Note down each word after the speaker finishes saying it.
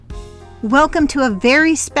Welcome to a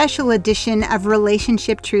very special edition of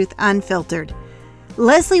Relationship Truth Unfiltered.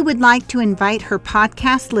 Leslie would like to invite her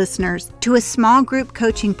podcast listeners to a small group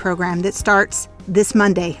coaching program that starts this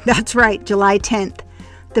Monday. That's right, July 10th.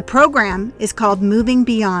 The program is called Moving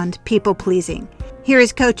Beyond People Pleasing. Here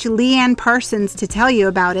is Coach Leanne Parsons to tell you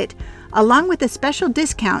about it, along with a special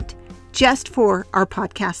discount just for our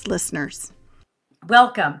podcast listeners.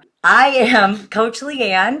 Welcome. I am Coach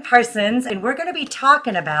Leanne Parsons, and we're going to be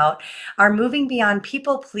talking about our Moving Beyond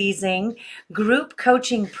People Pleasing group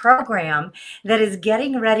coaching program that is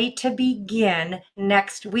getting ready to begin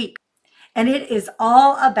next week. And it is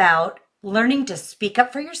all about learning to speak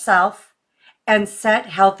up for yourself and set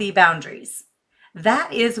healthy boundaries.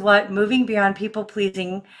 That is what Moving Beyond People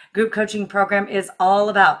Pleasing group coaching program is all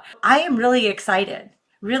about. I am really excited.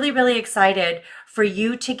 Really excited for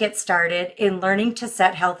you to get started in learning to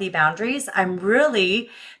set healthy boundaries. I'm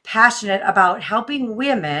really passionate about helping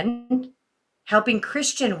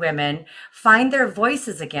Christian women find their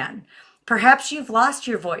voices again. Perhaps you've lost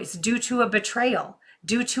your voice due to a betrayal,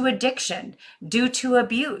 due to addiction, due to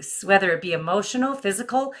abuse, whether it be emotional,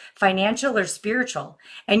 physical, financial, or spiritual.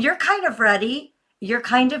 And you're kind of ready, you're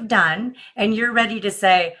kind of done, and you're ready to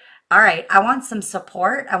say, all right, I want some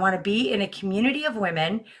support. I want to be in a community of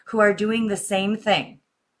women who are doing the same thing.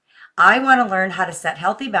 I want to learn how to set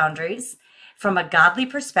healthy boundaries from a godly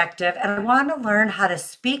perspective, and I want to learn how to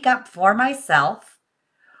speak up for myself,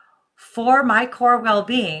 for my core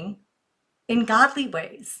well-being in godly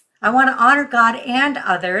ways. I want to honor God and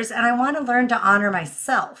others, and I want to learn to honor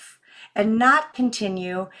myself and not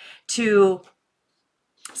continue to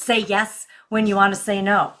say yes when you want to say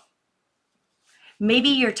no. Maybe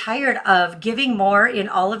you're tired of giving more in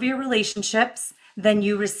all of your relationships than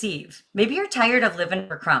you receive. Maybe you're tired of living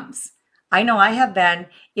for crumbs. I know I have been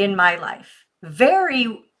in my life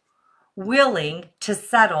very willing to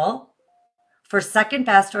settle for second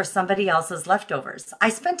best or somebody else's leftovers. I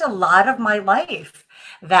spent a lot of my life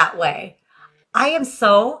that way. I am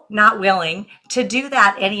so not willing to do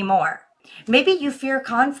that anymore. Maybe you fear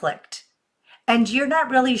conflict and you're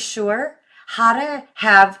not really sure how to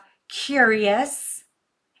have curious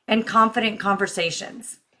and confident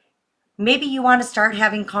conversations. Maybe you want to start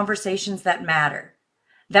having conversations that matter,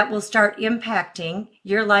 that will start impacting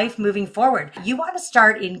your life moving forward. You want to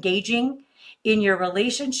start engaging in your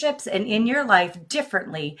relationships and in your life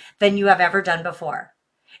differently than you have ever done before.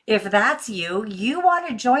 If that's you, you want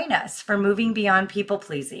to join us for Moving Beyond People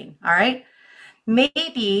Pleasing, all right?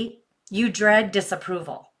 Maybe you dread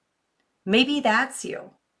disapproval. Maybe that's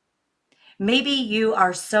you. Maybe you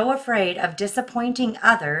are so afraid of disappointing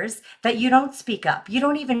others that you don't speak up. You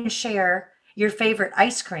don't even share your favorite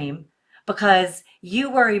ice cream because you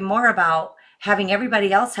worry more about having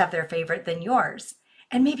everybody else have their favorite than yours.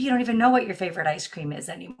 And maybe you don't even know what your favorite ice cream is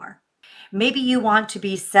anymore. Maybe you want to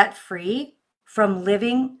be set free from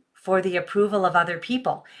living for the approval of other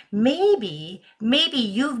people. Maybe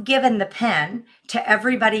you've given the pen to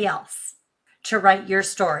everybody else to write your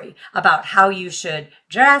story about how you should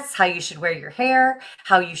dress, how you should wear your hair,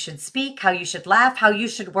 how you should speak, how you should laugh, how you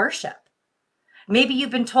should worship. Maybe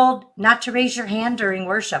you've been told not to raise your hand during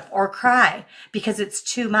worship or cry because it's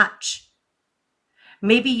too much.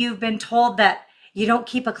 Maybe you've been told that you don't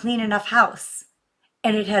keep a clean enough house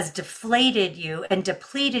and it has deflated you and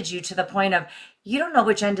depleted you to the point of you don't know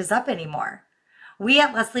which end is up anymore. We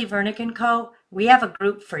at Leslie Vernick & Co., we have a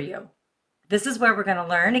group for you. This is where we're going to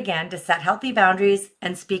learn again to set healthy boundaries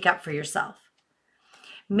and speak up for yourself.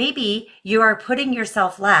 Maybe you are putting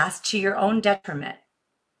yourself last to your own detriment.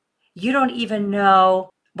 You don't even know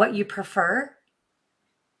what you prefer.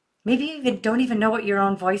 Maybe you don't even know what your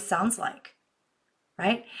own voice sounds like,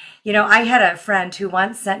 right? You know, I had a friend who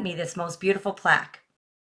once sent me this most beautiful plaque.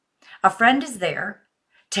 A friend is there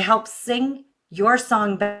to help sing your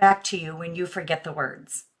song back to you when you forget the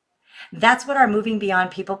words. That's what our Moving Beyond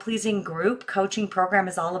People Pleasing group coaching program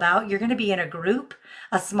is all about. You're going to be in a group,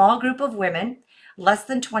 a small group of women, less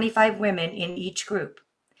than 25 women in each group.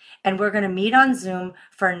 And we're going to meet on Zoom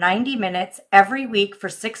for 90 minutes every week for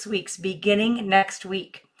 6 weeks, beginning next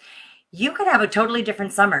week. You could have a totally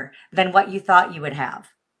different summer than what you thought you would have.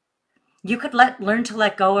 You could learn to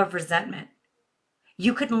let go of resentment.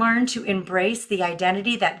 You could learn to embrace the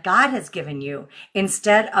identity that God has given you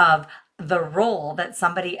instead of the role that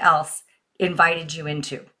somebody else invited you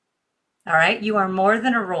into. All right? You are more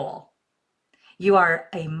than a role. You are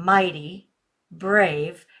a mighty,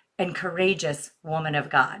 brave, and courageous woman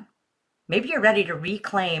of God. Maybe you're ready to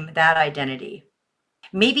reclaim that identity.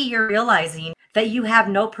 Maybe you're realizing that you have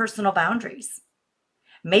no personal boundaries.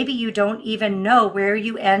 Maybe you don't even know where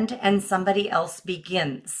you end and somebody else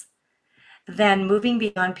begins. then Moving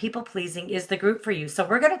Beyond People Pleasing is the group for you. So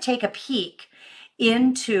we're going to take a peek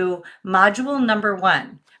into module number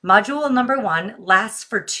 1. Module number 1 lasts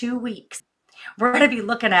for 2 weeks. We're going to be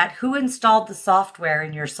looking at who installed the software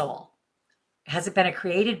in your soul. Has it been a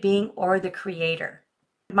created being or the creator?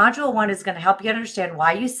 Module 1 is going to help you understand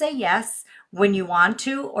why you say yes when you want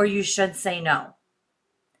to, or you should say no.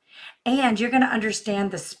 And you're going to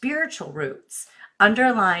understand the spiritual roots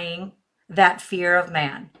underlying that fear of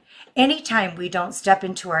man. Anytime we don't step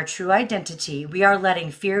into our true identity, we are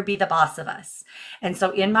letting fear be the boss of us. And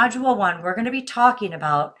so in module 1, we're going to be talking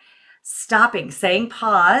about stopping, saying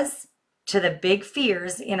pause to the big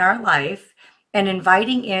fears in our life and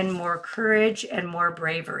inviting in more courage and more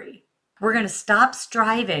bravery. We're going to stop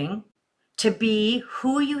striving to be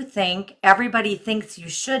who you think everybody thinks you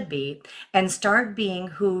should be and start being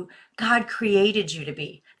who God created you to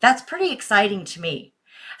be. That's pretty exciting to me.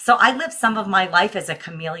 So I live some of my life as a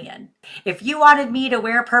chameleon. If you wanted me to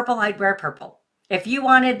wear purple, I'd wear purple. If you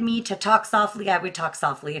wanted me to talk softly, I would talk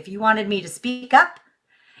softly. If you wanted me to speak up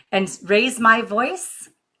and raise my voice,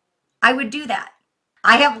 I would do that.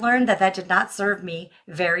 I have learned that that did not serve me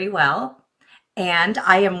very well. And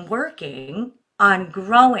I am working on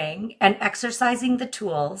growing and exercising the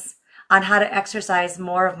tools on how to exercise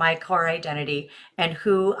more of my core identity and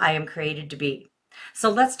who I am created to be. So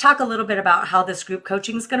let's talk a little bit about how this group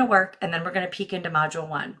coaching is going to work, and then we're going to peek into module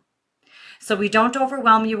 1. So we don't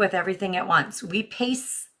overwhelm you with everything at once. We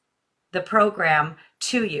pace the program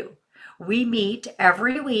to you. We meet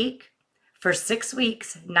every week for 6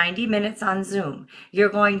 weeks, 90 minutes on Zoom. You're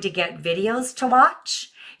going to get videos to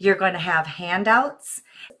watch. You're going to have handouts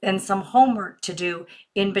and some homework to do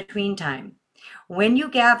in between time. When you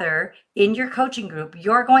gather in your coaching group,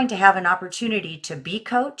 you're going to have an opportunity to be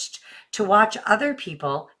coached, to watch other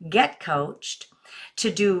people get coached,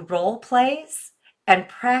 to do role plays, and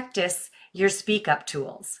practice your speak up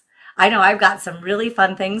tools. I know I've got some really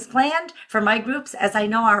fun things planned for my groups, as I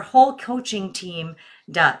know our whole coaching team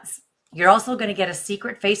does. You're also going to get a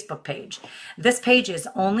secret Facebook page. This page is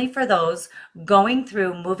only for those going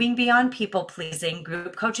through Moving Beyond People Pleasing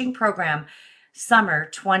Group Coaching Program Summer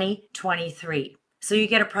 2023. So you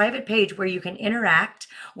get a private page where you can interact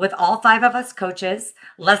with all 5 of us coaches.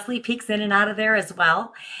 Leslie peeks in and out of there as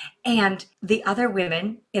well, and the other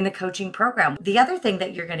women in the coaching program. The other thing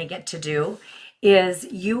that you're going to get to do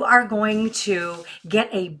is you are going to get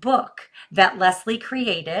a book that Leslie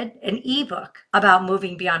created, an ebook about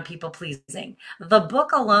moving beyond people pleasing. The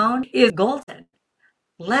book alone is golden,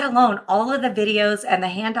 let alone all of the videos and the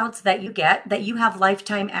handouts that you get that you have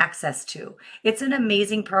lifetime access to. It's an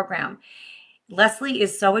amazing program. Leslie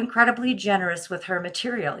is so incredibly generous with her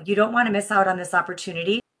material. You don't want to miss out on this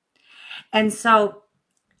opportunity. And so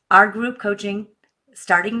our group coaching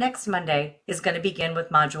starting next Monday is going to begin with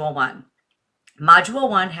Module 1. Module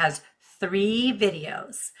 1 has 3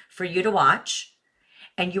 videos for you to watch,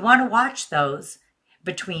 and you want to watch those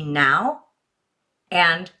between now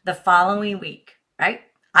and the following week, right?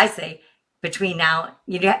 I say between now,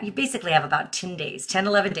 you basically have about 10 days, 10,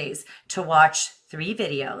 11 days to watch 3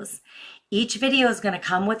 videos. Each video is going to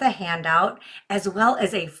come with a handout as well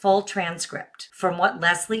as a full transcript from what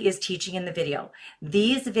Leslie is teaching in the video.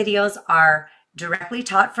 These videos are directly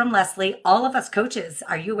taught from Leslie. All of us coaches,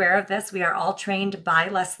 are you aware of this? We are all trained by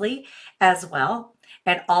Leslie as well.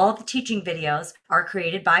 And all of the teaching videos are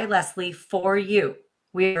created by Leslie for you.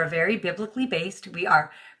 We are very biblically based. We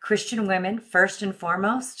are Christian women first and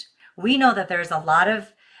foremost. We know that there's a lot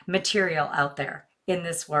of material out there in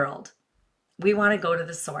this world. We want to go to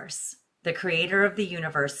the source, the creator of the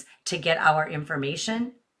universe, to get our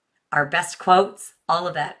information, our best quotes, all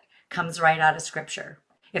of that comes right out of scripture.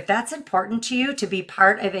 If that's important to you to be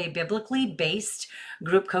part of a biblically based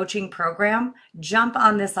group coaching program, jump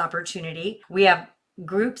on this opportunity. We have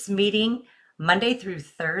groups meeting Monday through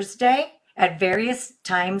Thursday at various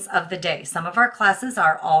times of the day. Some of our classes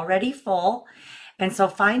are already full. And so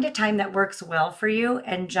find a time that works well for you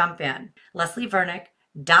and jump in.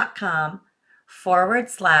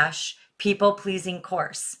 LeslieVernick.com/people pleasing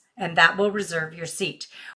course. And that will reserve your seat.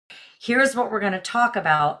 Here's what we're going to talk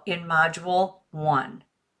about in Module 1.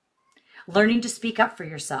 Learning to speak up for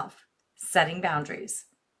yourself, setting boundaries,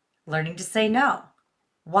 learning to say no.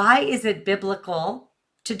 Why is it biblical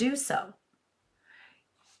to do so?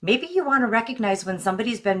 Maybe you want to recognize when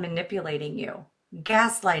somebody's been manipulating you,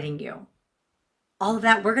 gaslighting you. All of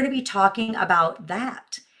that, we're going to be talking about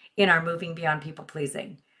that in our Moving Beyond People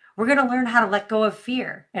Pleasing. We're going to learn how to let go of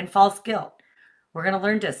fear and false guilt. We're going to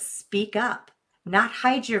learn to speak up, not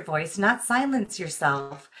hide your voice, not silence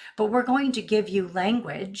yourself, but we're going to give you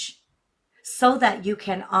language so that you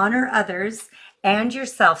can honor others and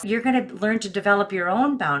yourself. You're going to learn to develop your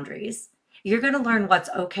own boundaries. You're going to learn what's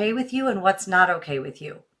okay with you and what's not okay with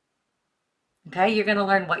you. Okay, you're going to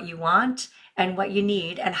learn what you want and what you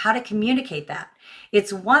need and how to communicate that.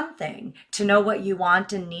 It's one thing to know what you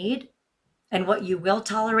want and need and what you will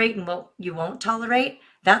tolerate and what you won't tolerate.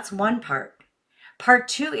 That's one part. Part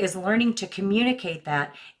two is learning to communicate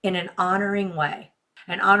that in an honoring way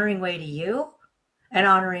to you, an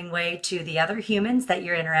honoring way to the other humans that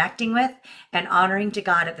you're interacting with, and honoring to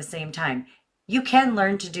God at the same time. You can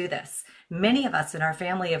learn to do this. Many of us in our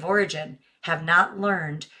family of origin have not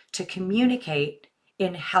learned to communicate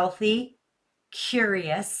in healthy,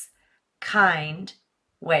 curious, kind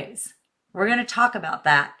ways. We're going to talk about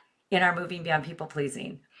that in our Moving Beyond People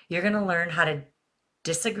Pleasing. You're going to learn how to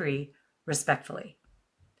disagree respectfully.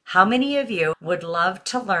 How many of you would love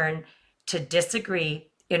to learn to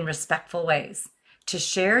disagree in respectful ways, to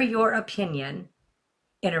share your opinion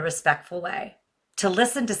in a respectful way, to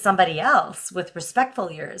listen to somebody else with respectful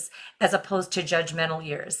ears as opposed to judgmental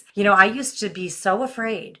ears? You know, I used to be so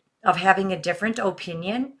afraid of having a different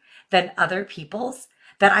opinion than other people's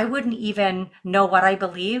that I wouldn't even know what I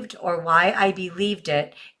believed or why I believed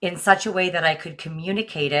it in such a way that I could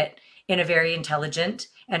communicate it in a very intelligent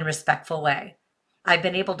and respectful way. I've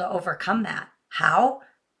been able to overcome that. How?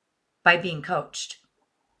 By being coached,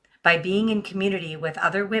 by being in community with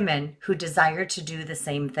other women who desire to do the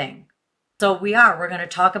same thing. So we're going to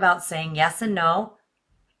talk about saying yes and no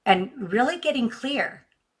and really getting clear.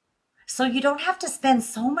 So you don't have to spend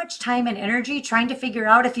so much time and energy trying to figure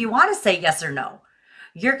out if you want to say yes or no.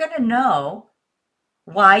 You're going to know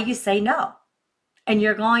why you say no. And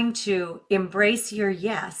you're going to embrace your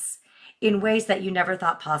yes in ways that you never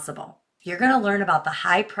thought possible. You're going to learn about the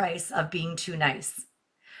high price of being too nice.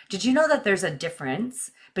 Did you know that there's a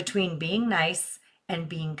difference between being nice and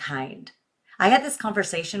being kind? I had this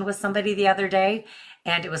conversation with somebody the other day,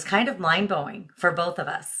 and it was kind of mind-blowing for both of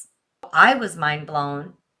us. I was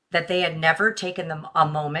mind-blown that they had never taken them a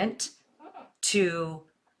moment to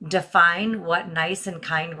define what nice and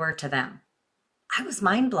kind were to them. I was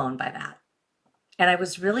mind-blown by that. And I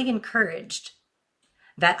was really encouraged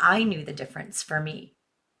that I knew the difference for me.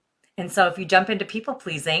 And so if you jump into People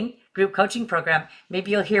Pleasing group coaching program,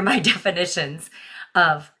 maybe you'll hear my definitions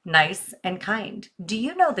of nice and kind. Do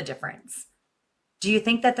you know the difference? Do you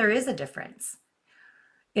think that there is a difference?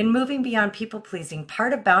 In Moving Beyond People Pleasing,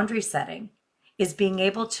 part of boundary setting is being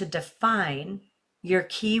able to define your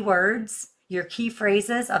key words, your key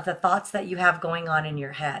phrases of the thoughts that you have going on in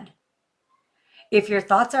your head. If your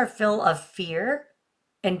thoughts are full of fear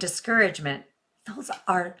and discouragement, those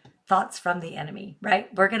are thoughts from the enemy,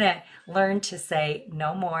 right? We're going to learn to say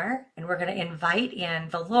no more, and we're going to invite in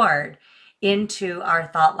the Lord into our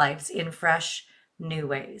thought lives in fresh, new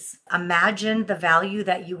ways. Imagine the value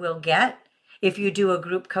that you will get if you do a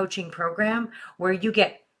group coaching program where you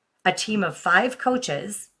get a team of 5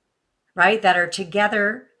 coaches, right, that are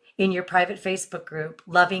together in your private Facebook group,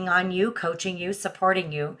 loving on you, coaching you,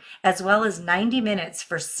 supporting you, as well as 90 minutes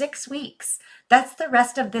for 6 weeks. That's the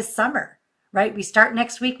rest of this summer, right? We start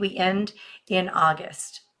next week, we end in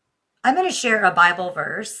August. I'm going to share a Bible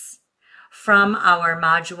verse from our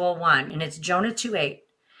module 1, and it's Jonah 2:8.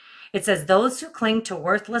 It says, "Those who cling to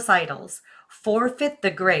worthless idols forfeit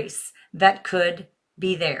the grace that could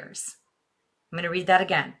be theirs." I'm going to read that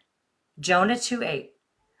again. Jonah 2:8.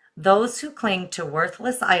 "Those who cling to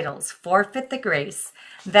worthless idols forfeit the grace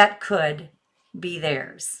that could be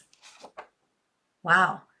theirs."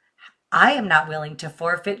 Wow. I am not willing to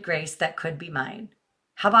forfeit grace that could be mine.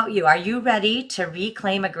 How about you? Are you ready to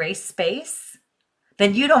reclaim a grace space?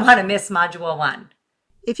 Then you don't want to miss Module 1.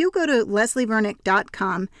 If you go to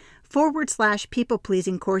leslievernick.com/people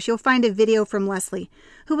pleasing course, you'll find a video from Leslie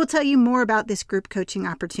who will tell you more about this group coaching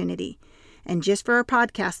opportunity. And just for our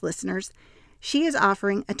podcast listeners, she is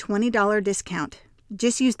offering a $20 discount.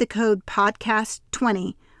 Just use the code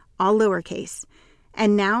PODCAST20, all lowercase.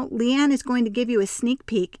 And now Leanne is going to give you a sneak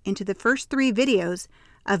peek into the first 3 videos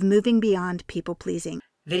of Moving Beyond People Pleasing.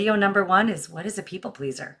 Video number 1 is, what is a people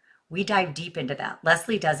pleaser? We dive deep into that.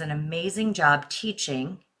 Leslie does an amazing job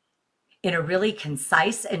teaching in a really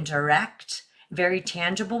concise and direct, very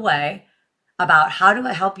tangible way about how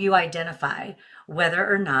to help you identify whether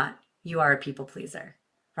or not you are a people pleaser,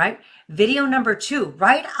 right? Video number 2,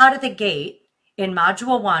 right out of the gate in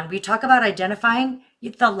Module 1, we talk about identifying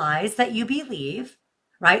the lies that you believe,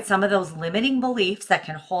 right? Some of those limiting beliefs that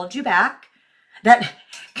can hold you back, that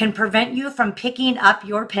can prevent you from picking up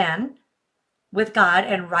your pen with God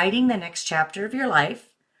and writing the next chapter of your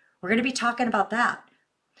life. We're going to be talking about that.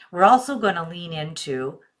 We're also going to lean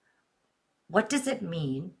into, what does it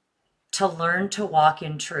mean to learn to walk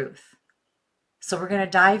in truth? So we're going to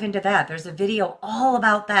dive into that. There's a video all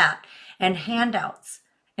about that and handouts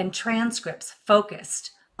and transcripts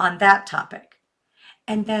focused on that topic.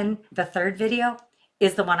 And then the third video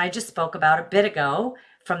is the one I just spoke about a bit ago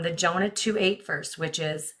from the Jonah 2:8 verse, which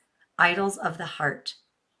is idols of the heart.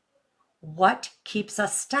 What keeps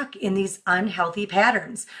us stuck in these unhealthy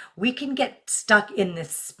patterns? We can get stuck in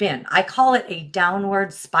this spin. I call it a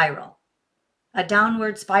downward spiral. A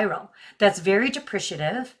downward spiral that's very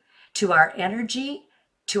depreciative to our energy,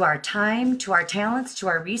 to our time, to our talents, to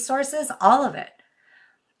our resources, all of it.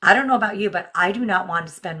 I don't know about you, but I do not want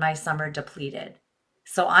to spend my summer depleted.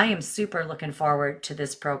 So I am super looking forward to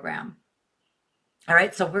this program. All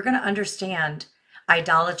right, so we're going to understand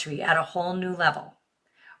idolatry at a whole new level.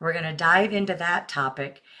 We're going to dive into that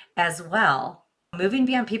topic as well. Moving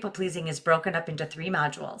Beyond People Pleasing is broken up into 3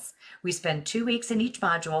 modules. We spend 2 weeks in each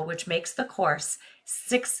module, which makes the course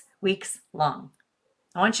 6 weeks long.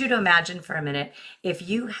 I want you to imagine for a minute if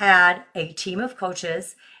you had a team of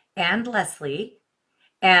coaches and Leslie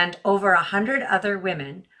and over 100 other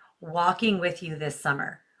women walking with you this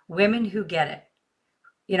summer, women who get it.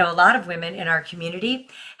 You know, a lot of women in our community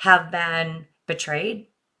have been betrayed.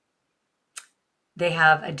 They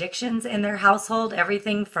have addictions in their household,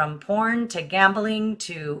 everything from porn to gambling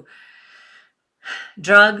to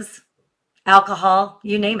drugs, alcohol,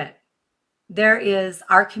 you name it.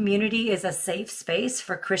 Our community is a safe space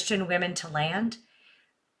for Christian women to land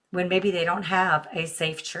when maybe they don't have a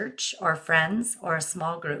safe church or friends or a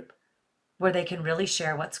small group where they can really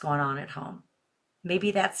share what's going on at home.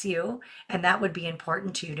 Maybe that's you, and that would be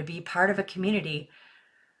important to you to be part of a community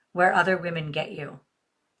where other women get you.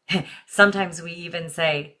 Sometimes we even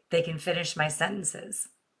say they can finish my sentences.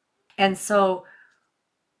 And so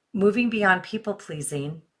moving beyond people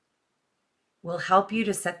pleasing will help you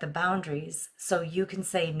to set the boundaries so you can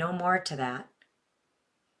say no more to that.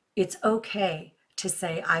 It's okay to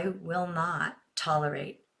say, I will not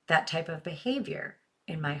tolerate that type of behavior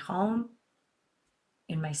in my home,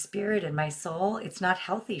 in my spirit, in my soul. It's not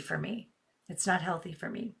healthy for me. It's not healthy for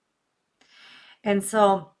me. And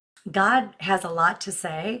so God has a lot to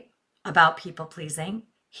say about people pleasing.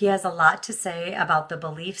 He has a lot to say about the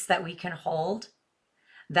beliefs that we can hold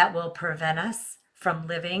that will prevent us from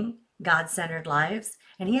living God-centered lives.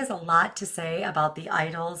 And he has a lot to say about the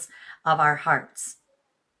idols of our hearts.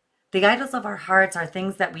 The idols of our hearts are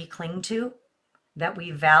things that we cling to, that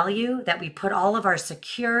we value, that we put all of our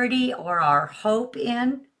security or our hope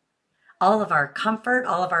in, all of our comfort,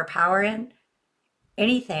 all of our power in.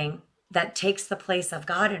 Anything that takes the place of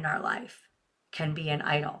God in our life can be an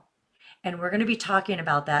idol. And we're going to be talking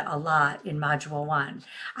about that a lot in Module 1.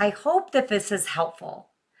 I hope that this is helpful.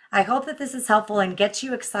 I hope that this is helpful and gets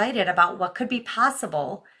you excited about what could be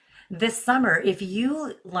possible this summer if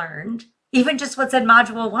you learned even just what's in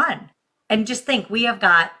Module 1. And just think, we have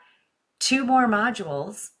got 2 more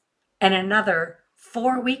modules and another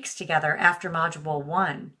 4 weeks together after Module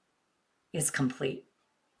 1 is complete.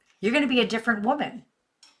 You're going to be a different woman.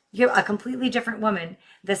 You're a completely different woman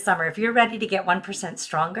this summer. If you're ready to get 1%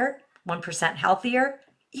 stronger, 1% healthier,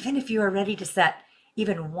 even if you are ready to set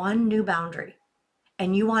even one new boundary,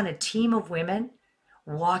 and you want a team of women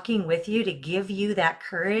walking with you to give you that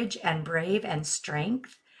courage and brave and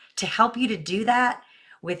strength to help you to do that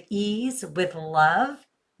with ease, with love,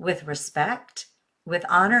 with respect, with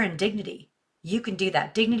honor and dignity. You can do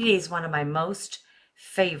that. Dignity is one of my most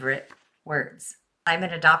favorite words. I'm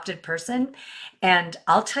an adopted person, and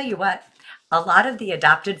I'll tell you what, a lot of the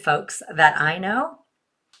adopted folks that I know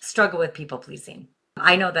struggle with people pleasing.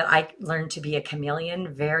 I know that I learned to be a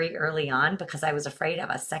chameleon very early on because I was afraid of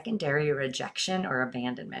a secondary rejection or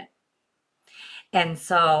abandonment. And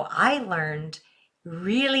so I learned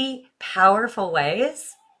really powerful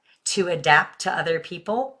ways to adapt to other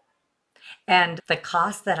people. And the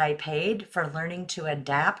cost that I paid for learning to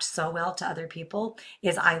adapt so well to other people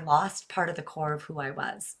is I lost part of the core of who I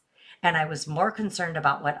was. And I was more concerned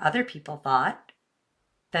about what other people thought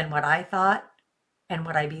than what I thought and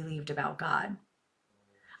what I believed about God.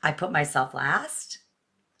 I put myself last,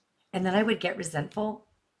 and then I would get resentful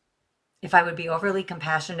if I would be overly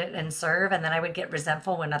compassionate and serve, and then I would get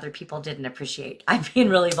resentful when other people didn't appreciate. I'm being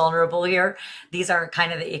really vulnerable here. These are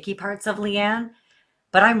kind of the icky parts of Leanne,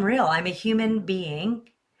 but I'm real. I'm a human being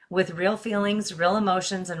with real feelings, real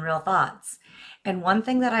emotions, and real thoughts. And one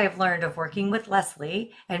thing that I have learned of working with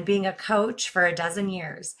Leslie and being a coach for a dozen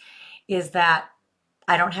years is that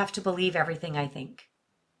I don't have to believe everything I think.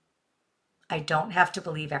 I don't have to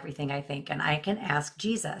believe everything I think, and I can ask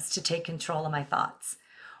Jesus to take control of my thoughts.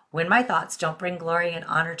 When my thoughts don't bring glory and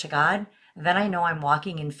honor to God, then I know I'm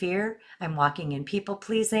walking in fear, I'm walking in people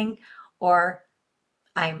pleasing, or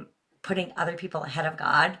I'm putting other people ahead of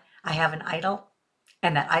God, I have an idol,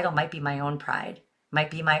 and that idol might be my own pride,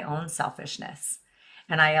 might be my own selfishness.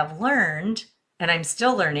 And I have learned, and I'm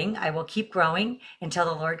still learning, I will keep growing until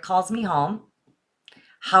the Lord calls me home,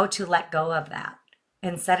 how to let go of that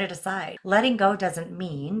and set it aside. Letting go doesn't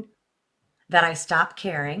mean that I stop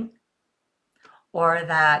caring or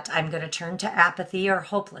that I'm going to turn to apathy or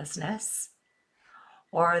hopelessness,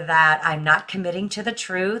 or that I'm not committing to the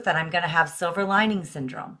truth and I'm going to have silver lining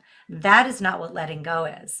syndrome. That is not what letting go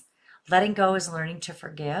is. Letting go is learning to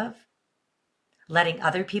forgive, letting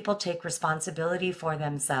other people take responsibility for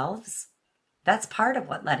themselves. That's part of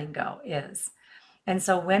what letting go is. And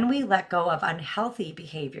so when we let go of unhealthy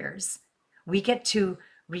behaviors, we get to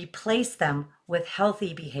replace them with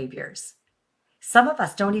healthy behaviors. Some of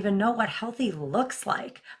us don't even know what healthy looks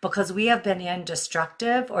like because we have been in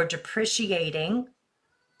destructive or depreciating,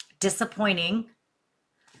 disappointing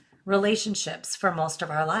relationships for most of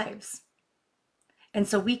our lives. And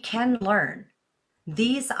so we can learn.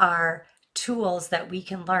 These are tools that we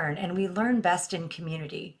can learn, and we learn best in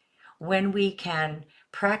community when we can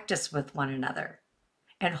practice with one another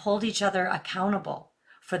and hold each other accountable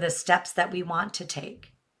for the steps that we want to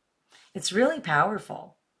take. It's really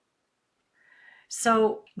powerful.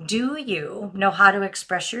 So, do you know how to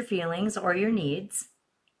express your feelings or your needs?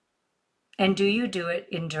 And do you do it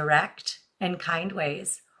in direct and kind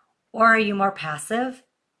ways? Or are you more passive?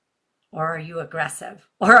 Or are you aggressive?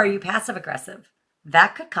 Or are you passive aggressive?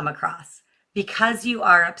 That could come across because you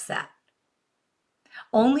are upset.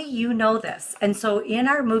 Only you know this. And so in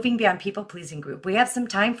our Moving Beyond People Pleasing group, we have some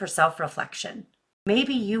time for self-reflection.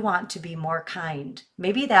 Maybe you want to be more kind.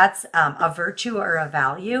 Maybe that's a virtue or a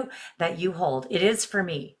value that you hold. It is for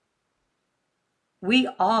me. We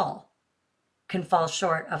all can fall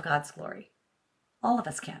short of God's glory. All of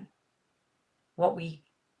us can. What we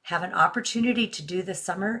have an opportunity to do this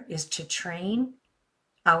summer is to train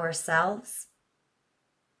ourselves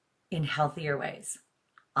in healthier ways.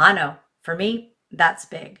 I know, for me, that's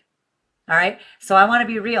big. All right, so I want to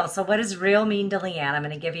be real. So what does real mean to Leanne? I'm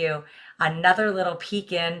going to give you another little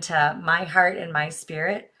peek into my heart and my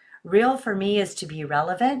spirit. Real for me is to be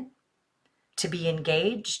relevant, to be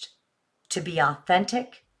engaged, to be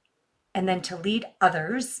authentic, and then to lead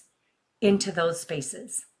others into those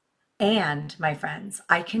spaces. And my friends,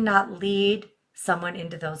 I cannot lead someone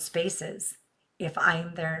into those spaces if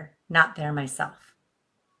I'm not there myself.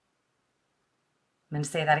 I'm going to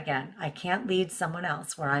say that again. I can't lead someone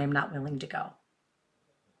else where I am not willing to go.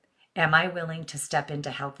 Am I willing to step into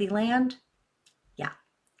healthy land? Yeah.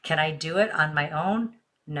 Can I do it on my own?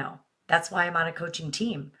 No. That's why I'm on a coaching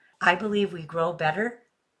team. I believe we grow better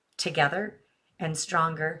together and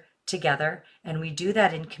stronger together, and we do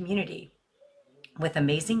that in community with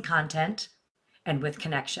amazing content and with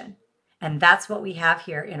connection. And that's what we have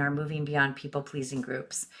here in our Moving Beyond People Pleasing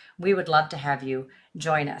groups. We would love to have you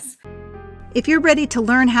join us. If you're ready to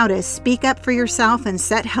learn how to speak up for yourself and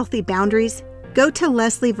set healthy boundaries, go to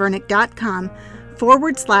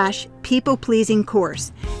leslievernick.com/people pleasing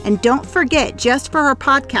course. And don't forget, just for our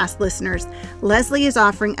podcast listeners, Leslie is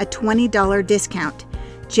offering a $20 discount.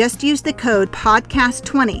 Just use the code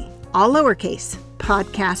podcast20, all lowercase,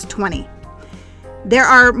 podcast20. There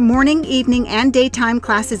are morning, evening, and daytime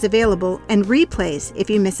classes available and replays if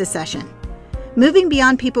you miss a session. Moving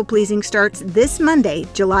Beyond People Pleasing starts this Monday,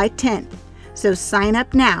 July 10th. So sign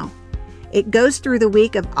up now. It goes through the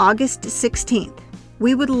week of August 16th.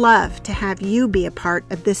 We would love to have you be a part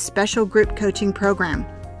of this special group coaching program.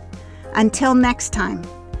 Until next time,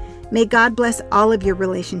 may God bless all of your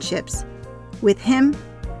relationships with Him,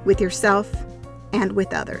 with yourself, and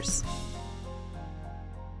with others.